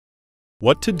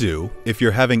What to do if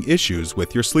you're having issues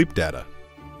with your sleep data.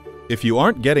 If you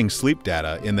aren't getting sleep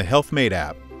data in the Healthmate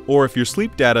app, or if your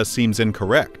sleep data seems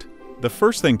incorrect, the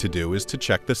first thing to do is to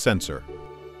check the sensor.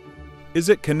 Is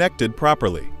it connected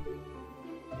properly?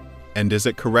 And is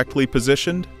it correctly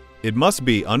positioned? It must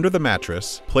be under the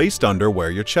mattress, placed under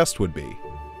where your chest would be.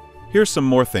 Here's some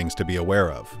more things to be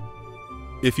aware of.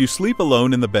 If you sleep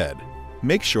alone in the bed,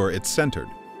 make sure it's centered.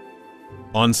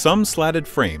 On some slatted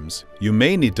frames, you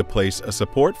may need to place a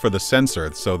support for the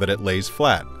sensor so that it lays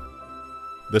flat.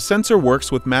 The sensor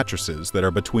works with mattresses that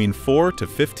are between 4 to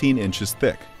 15 inches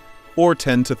thick, or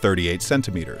 10 to 38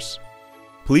 centimeters.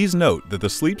 Please note that the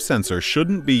sleep sensor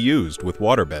shouldn't be used with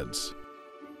waterbeds.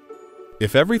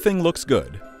 If everything looks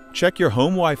good, check your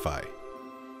home Wi-Fi.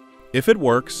 If it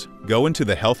works, go into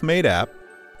the Healthmate app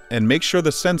and make sure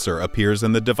the sensor appears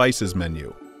in the Devices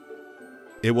menu.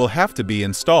 It will have to be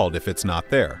installed if it's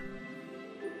not there.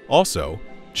 Also,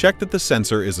 check that the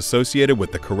sensor is associated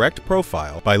with the correct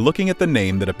profile by looking at the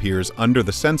name that appears under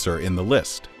the sensor in the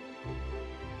list.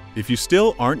 If you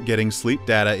still aren't getting sleep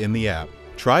data in the app,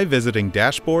 try visiting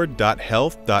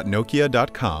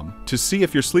dashboard.health.nokia.com to see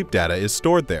if your sleep data is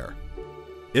stored there.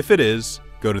 If it is,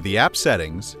 go to the app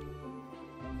settings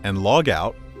and log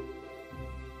out,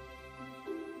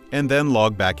 and then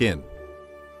log back in.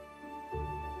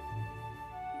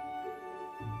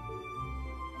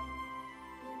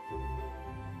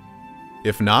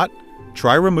 If not,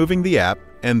 try removing the app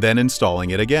and then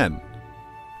installing it again.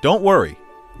 Don't worry,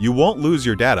 you won't lose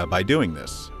your data by doing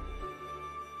this.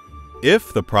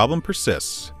 If the problem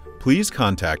persists, please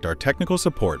contact our technical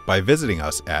support by visiting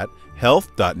us at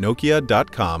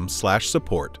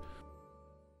health.nokia.com/support